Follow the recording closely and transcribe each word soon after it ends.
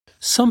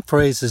Some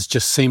phrases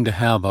just seem to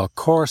have a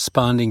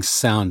corresponding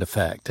sound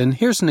effect, and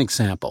here's an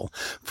example.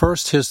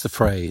 First, here's the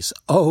phrase,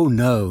 "Oh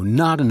no,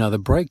 not another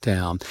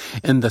breakdown,"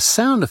 and the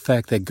sound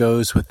effect that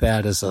goes with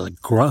that is a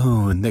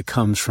groan that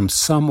comes from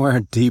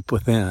somewhere deep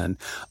within.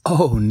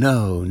 "Oh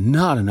no,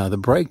 not another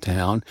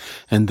breakdown,"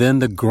 and then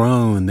the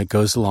groan that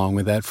goes along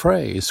with that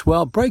phrase.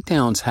 Well,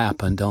 breakdowns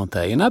happen, don't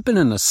they? And I've been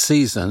in a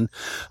season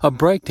of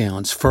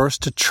breakdowns.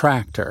 First, a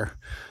tractor,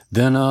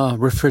 then a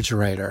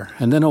refrigerator,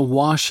 and then a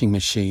washing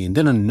machine,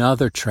 then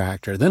another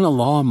tractor, then a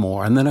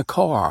lawnmower, and then a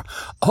car.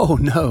 Oh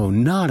no,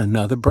 not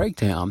another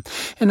breakdown.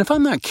 And if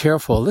I'm not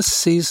careful, this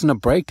season of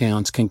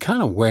breakdowns can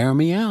kind of wear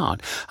me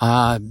out.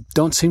 I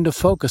don't seem to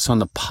focus on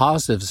the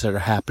positives that are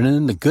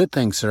happening, the good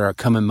things that are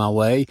coming my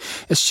way.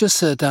 It's just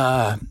that,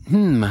 I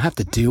have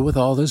to deal with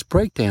all those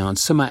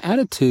breakdowns. So my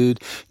attitude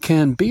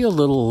can be a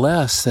little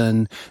less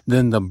than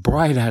the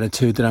bright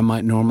attitude that I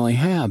might normally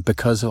have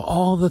because of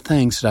all the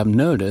things that I've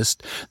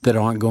noticed that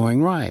aren't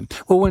going right.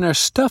 Well, when our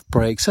stuff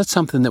breaks, that's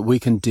something that we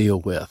can deal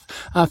with.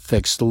 I've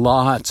fixed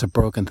lots of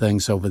broken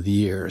things over the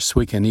years.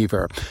 We can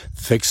either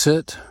fix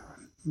it,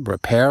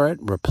 repair it,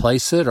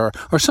 replace it, or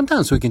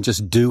sometimes we can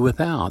just do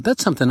without.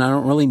 That's something I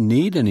don't really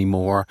need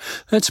anymore.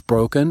 That's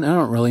broken. I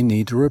don't really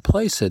need to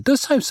replace it.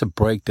 Those types of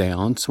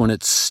breakdowns, when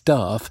it's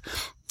stuff,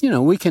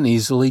 we can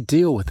easily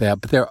deal with that.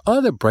 But there are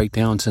other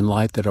breakdowns in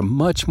life that are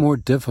much more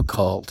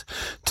difficult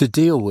to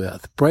deal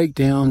with.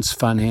 Breakdowns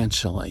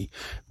financially,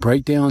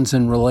 breakdowns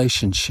in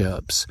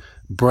relationships,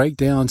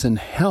 breakdowns in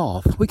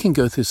health. We can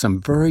go through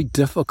some very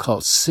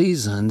difficult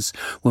seasons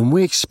when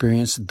we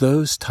experience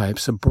those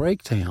types of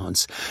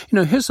breakdowns.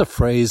 Here's a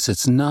phrase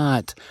that's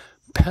not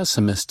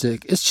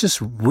pessimistic. It's just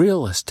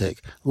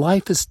realistic.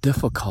 Life is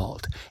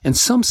difficult, and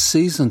some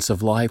seasons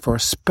of life are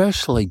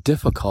especially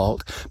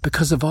difficult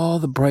because of all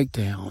the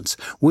breakdowns.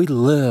 We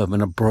live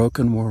in a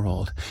broken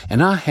world,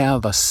 and I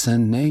have a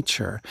sin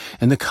nature,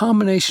 and the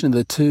combination of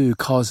the two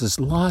causes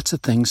lots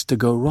of things to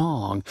go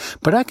wrong.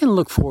 But I can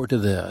look forward to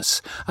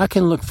this. I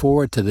can look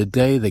forward to the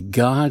day that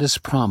God has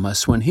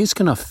promised when He's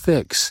going to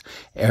fix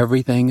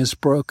everything that's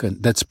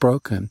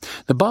broken.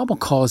 The Bible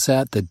calls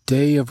that the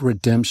day of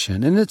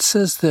redemption, and it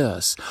says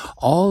this: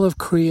 all of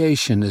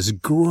creation is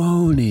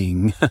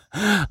groaning,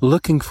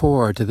 looking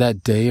forward to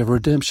that day of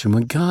redemption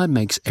when God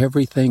makes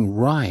everything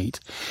right.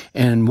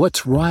 And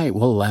what's right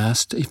will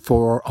last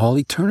for all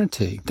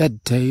eternity,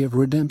 that day of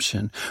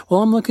redemption.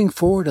 Well, I'm looking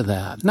forward to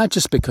that, not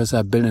just because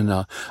I've been in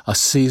a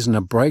season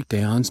of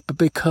breakdowns, but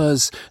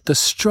because the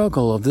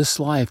struggle of this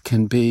life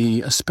can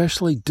be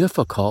especially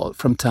difficult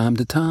from time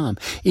to time.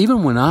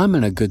 Even when I'm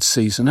in a good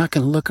season, I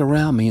can look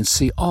around me and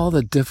see all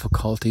the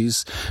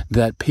difficulties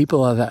that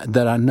people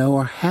that I know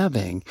are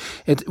having.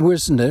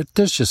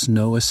 There's just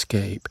no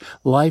escape.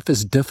 Life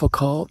is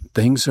difficult,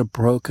 things are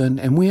broken,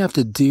 and we have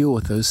to deal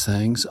with those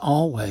things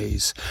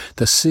always.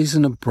 The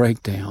season of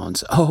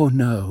breakdowns. Oh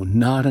no,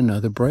 not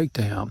another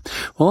breakdown.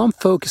 Well, I'm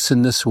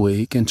focusing this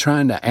week and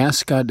trying to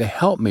ask God to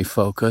help me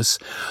focus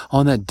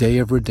on that day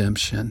of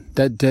redemption,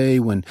 that day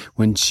when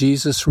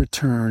Jesus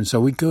returns, or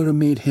we go to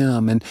meet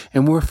Him,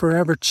 and we're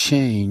forever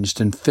changed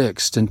and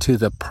fixed into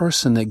the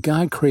person that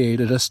God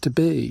created us to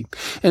be.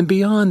 And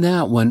beyond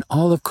that, when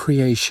all of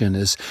creation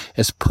is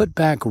put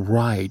back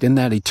right in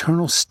that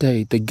eternal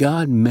state that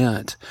God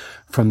meant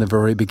from the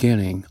very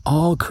beginning.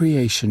 All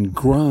creation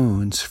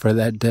groans for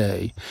that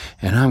day,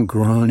 and I'm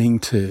groaning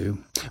too.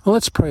 Well,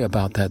 let's pray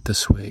about that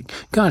this week.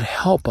 God,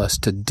 help us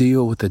to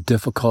deal with the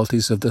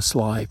difficulties of this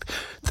life.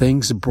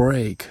 Things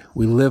break.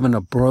 We live in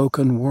a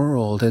broken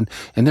world, and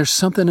there's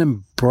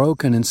something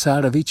broken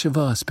inside of each of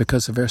us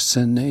because of our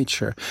sin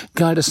nature.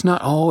 God, it's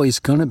not always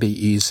going to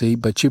be easy,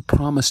 but you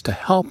promise to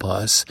help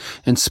us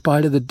in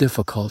spite of the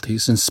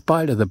difficulties, in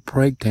spite of the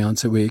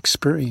breakdowns that we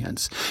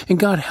experience. And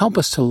God, help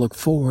us to look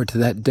forward to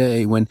that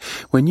day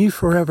when you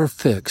forever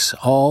fix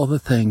all the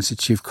things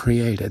that you've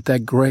created,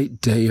 that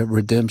great day of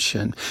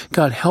redemption.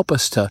 God, help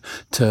us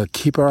to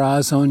keep our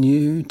eyes on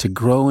you, to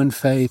grow in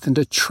faith, and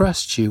to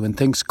trust you when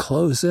things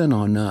close in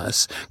on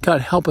us.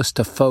 God, help us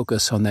to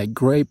focus on that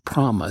great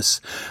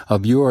promise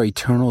of your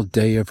eternal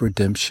day of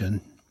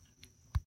redemption.